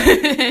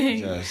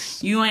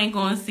 You ain't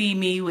gonna see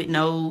me with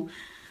no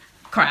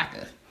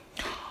cracker.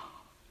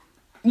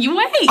 You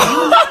ain't.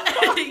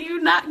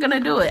 You're not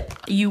gonna do it.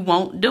 You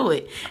won't do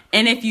it.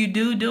 And if you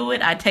do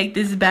it, I take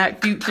this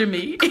back, future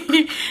me.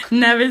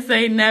 Never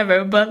say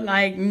never, but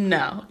like,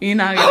 no, you're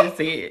not gonna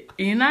see it.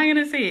 You're not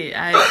gonna see it.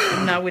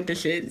 I'm not with the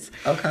shits.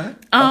 Okay.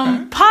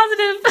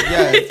 Positive.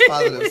 Yeah, it's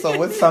positive. So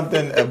what's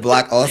something a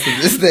black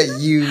awesomeness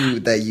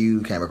that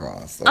you came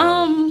across?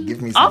 So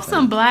give me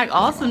awesome black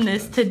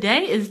awesomeness.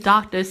 Today is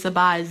Dr.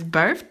 Sabai's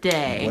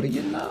birthday. What do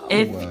you know?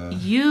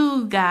 If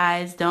you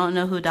guys don't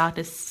know who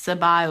Dr.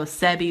 Sabai or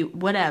Sebi,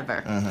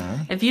 whatever,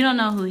 if you don't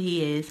know who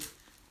he is,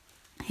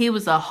 he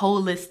was a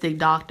holistic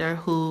doctor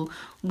who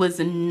was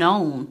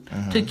known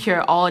to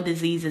cure all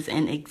diseases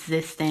in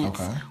existence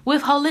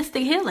with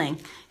holistic healing.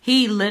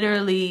 He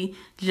literally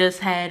just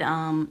had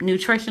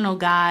nutritional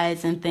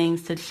guides and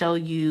things to show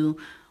you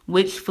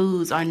which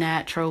foods are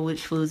natural,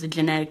 which foods are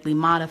genetically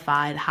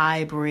modified,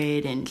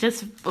 hybrid, and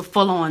just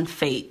full-on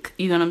fake.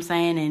 You know what I'm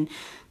saying? And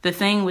the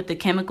thing with the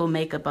chemical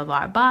makeup of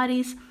our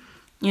bodies,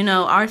 you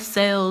know, our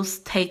cells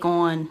take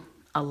on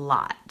a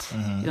lot. You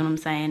know what I'm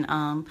saying?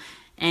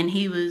 And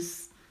he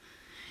was,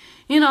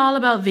 you know, all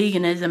about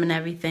veganism and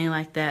everything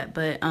like that.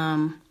 But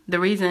the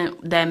reason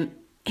that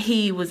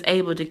he was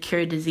able to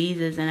cure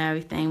diseases and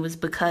everything was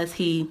because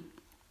he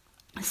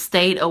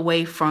stayed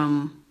away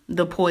from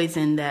the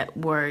poison that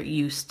we're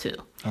used to.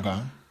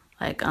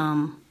 Like,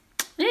 yeah,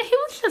 he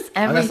was just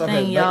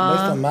everything, y'all.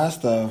 Based on my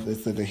stuff,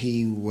 it said that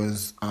he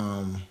was,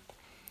 I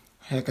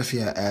guess he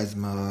had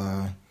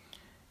asthma,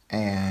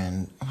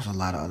 and there was a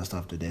lot of other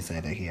stuff that they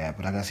said that he had.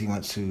 But I guess he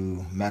went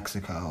to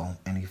Mexico,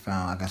 and he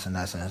found, I guess in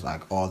that sense,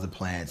 like all the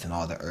plants and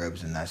all the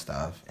herbs and that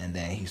stuff. And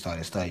then he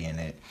started studying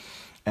it.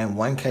 In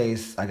one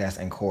case, I guess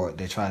in court,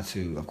 they tried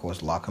to, of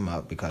course, lock him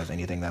up because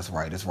anything that's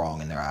right is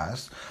wrong in their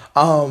eyes.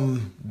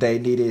 They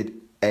needed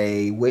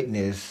a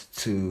witness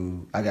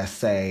to, I guess,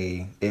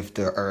 say if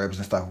the herbs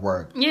and stuff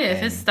work. Yeah, if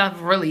his stuff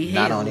really healed.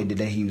 Not only did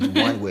he use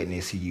one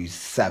witness, he used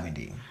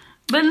 70.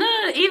 But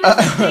no, even to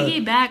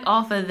piggyback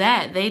off of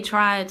that, they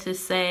tried to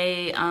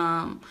say,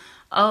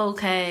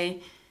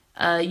 okay,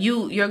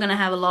 you're gonna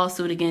have a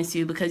lawsuit against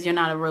you because you're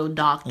not a real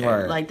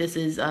doctor. Like this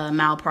is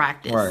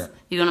malpractice.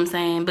 You know what I'm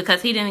saying?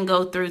 Because he didn't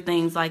go through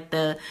things like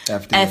the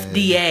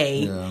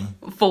FDA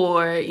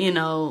for, you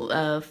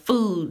know,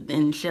 food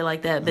and shit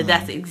like that. But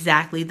that's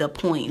exactly the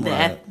point. The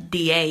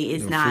FDA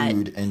is not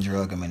Food and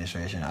Drug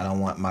Administration. I don't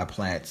want my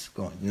plants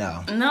going.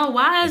 No.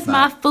 Why is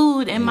my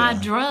food and my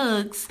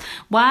drugs?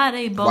 Why are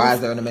they both? Why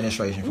is there an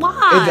administration?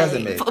 Why? It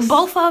doesn't mix.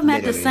 Both of them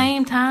at the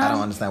same time. I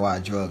don't understand why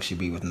a drug should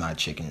be with not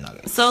chicken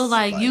nuggets. So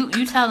like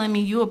you telling me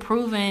you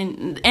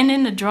approving, and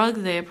then the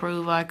drugs they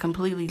approve are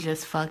completely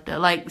just fucked up.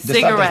 Like the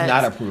cigarettes. Stuff that's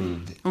not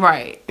approved.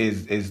 Right.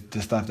 Is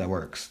the stuff that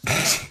works.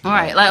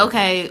 Right. Like,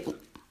 okay,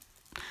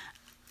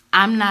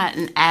 I'm not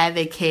an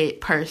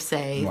advocate per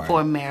se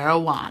for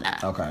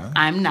marijuana. Okay.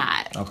 I'm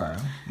not. Okay.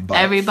 But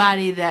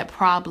everybody that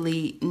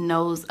probably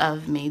knows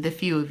of me, the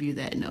few of you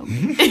that know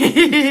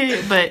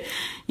me, but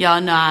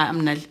y'all know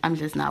I'm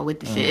just not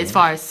with the shit as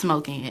far as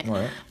smoking it.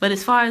 Right. But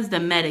as far as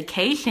the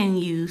medication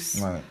use,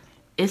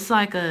 it's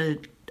like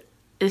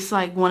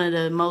one of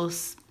the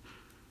most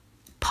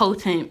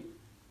potent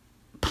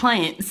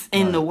plants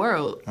in the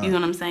world. You know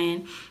what I'm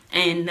saying?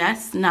 And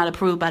that's not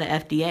approved by the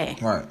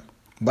FDA. Right.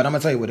 But I'm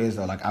gonna tell you what it is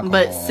though, like alcohol.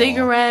 But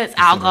cigarettes,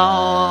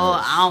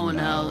 alcohol, I don't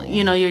know.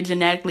 You know, your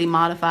genetically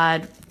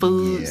modified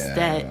foods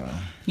that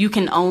you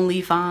can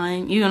only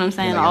find. You know what I'm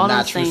saying? All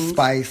those things. Natural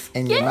spice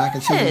in your mac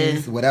and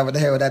cheese, whatever the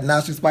hell that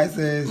natural spice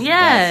is.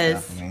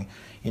 Yes.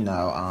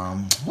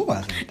 what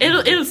was it?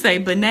 It'll say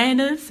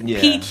bananas,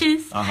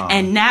 peaches,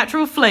 and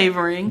natural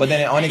flavoring. But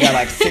then it only got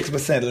like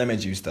 6% lemon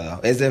juice though,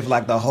 as if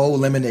like the whole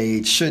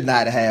lemonade should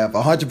not have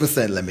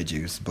 100% lemon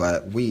juice.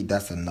 But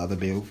that's another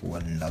bill for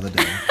another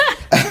day.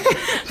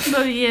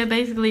 But yeah,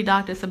 basically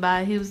Dr.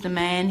 Sabaya, he was the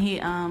man. He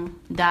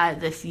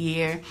died this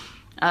year.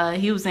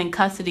 He was in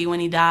custody when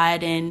he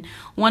died, and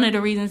one of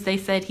the reasons they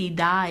said he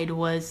died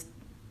was,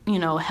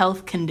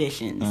 health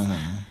conditions.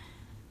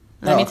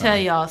 Let me tell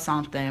y'all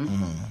something.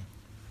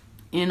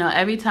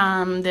 Every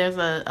time there's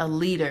a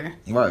leader,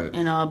 right?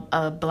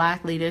 A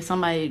black leader,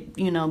 somebody,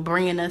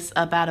 bringing us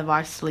up out of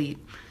our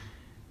sleep,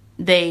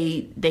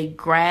 they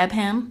grab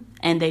him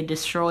and they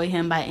destroy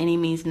him by any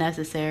means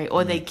necessary,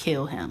 or they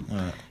kill him.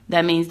 Right.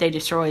 That means they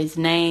destroy his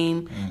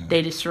name,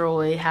 they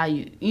destroy how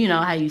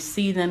you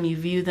see them, you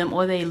view them,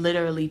 or they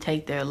literally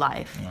take their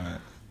life. Right.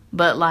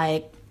 But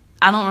like,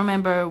 I don't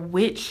remember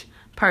which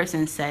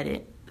person said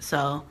it,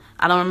 so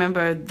I don't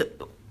remember.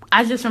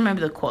 I just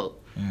remember the quote,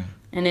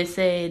 and it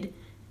said,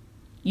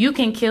 "You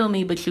can kill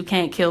me, but you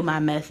can't kill my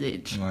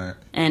message." Right.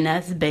 And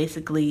that's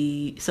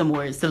basically some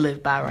words to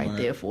live by right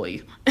there for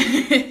you.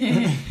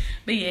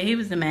 But yeah, he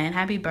was the man.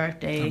 Happy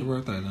birthday. Happy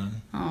birthday, then.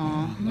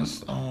 Oh.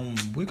 Let's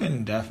we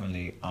can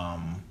definitely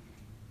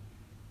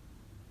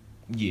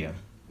yeah.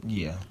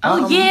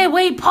 Oh yeah,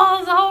 wait,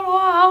 pause,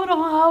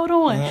 hold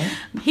on.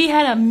 He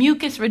had a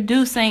mucus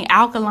reducing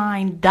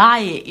alkaline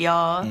diet,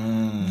 y'all.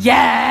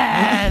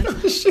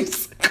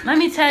 Yes. Let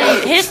me tell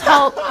you, his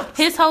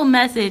whole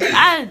message,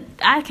 I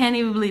can't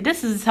even believe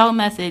this is his whole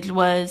message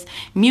was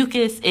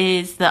mucus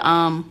is the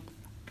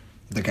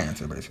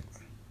cancer, basically.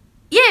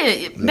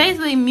 Yeah,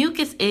 basically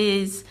mucus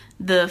is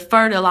the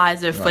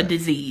fertilizer for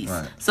disease.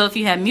 Right. So if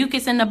you have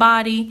mucus in the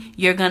body,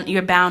 you're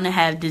bound to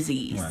have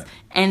disease. Right.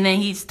 And then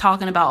he's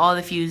talking about all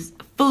the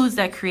foods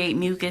that create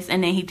mucus,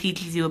 and then he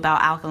teaches you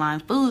about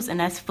alkaline foods,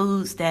 and that's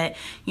foods that,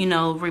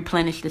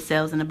 replenish the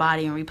cells in the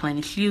body and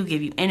replenish you,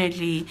 give you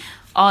energy,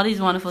 all these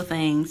wonderful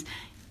things.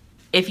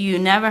 If you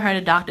never heard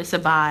of Dr.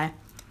 Sabaya,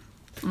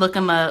 look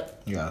him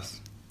up. Yes.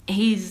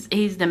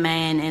 He's the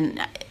man, and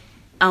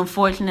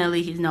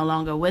unfortunately he's no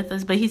longer with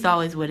us, but he's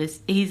always with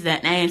us. He's an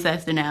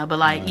ancestor now, but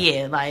that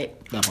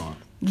part.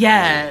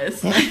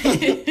 Yes.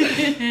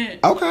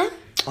 Okay.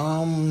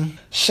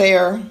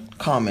 Share,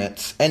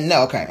 comments, and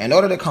in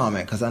order to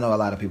comment, because I know a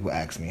lot of people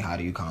ask me, how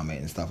do you comment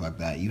and stuff like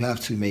that, you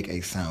have to make a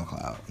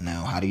SoundCloud.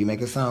 Now, how do you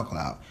make a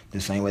SoundCloud? The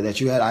same way that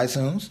you had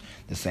iTunes,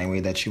 the same way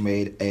that you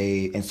made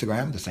a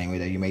Instagram, the same way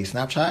that you made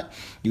Snapchat.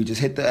 You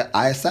just hit the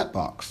I accept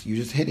box. You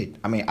just hit it.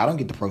 I mean, I don't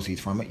get the proceeds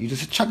from it. You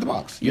just check the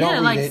box. You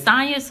don't read it.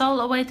 Sign your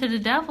soul away to the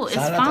devil. It's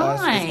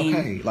fine.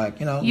 It's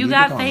okay. You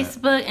got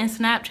Facebook and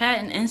Snapchat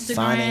and Instagram.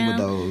 Sign in with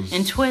those.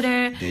 And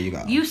Twitter. There you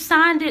go. You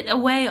signed it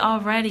away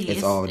already.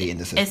 It's already in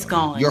the system. It's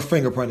gone. Your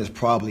fingerprint is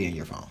probably in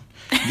your phone.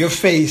 Your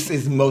face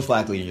is most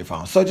likely in your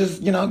phone. So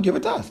just, give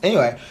it to us.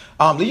 Anyway,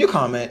 leave your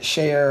comment,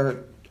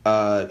 share,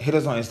 hit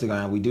us on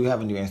Instagram. We do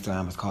have a new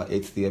Instagram. It's called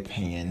It's The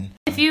Opinion.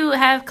 If you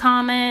have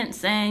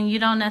comments and you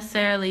don't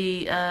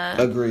necessarily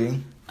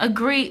agree,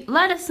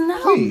 let us know.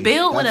 Please,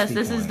 build with us.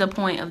 This is the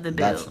point of the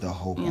build. That's the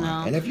whole point.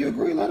 And if you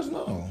agree, let us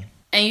know.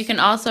 And you can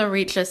also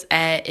reach us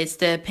at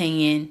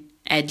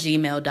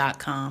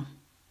itstheopinion@gmail.com.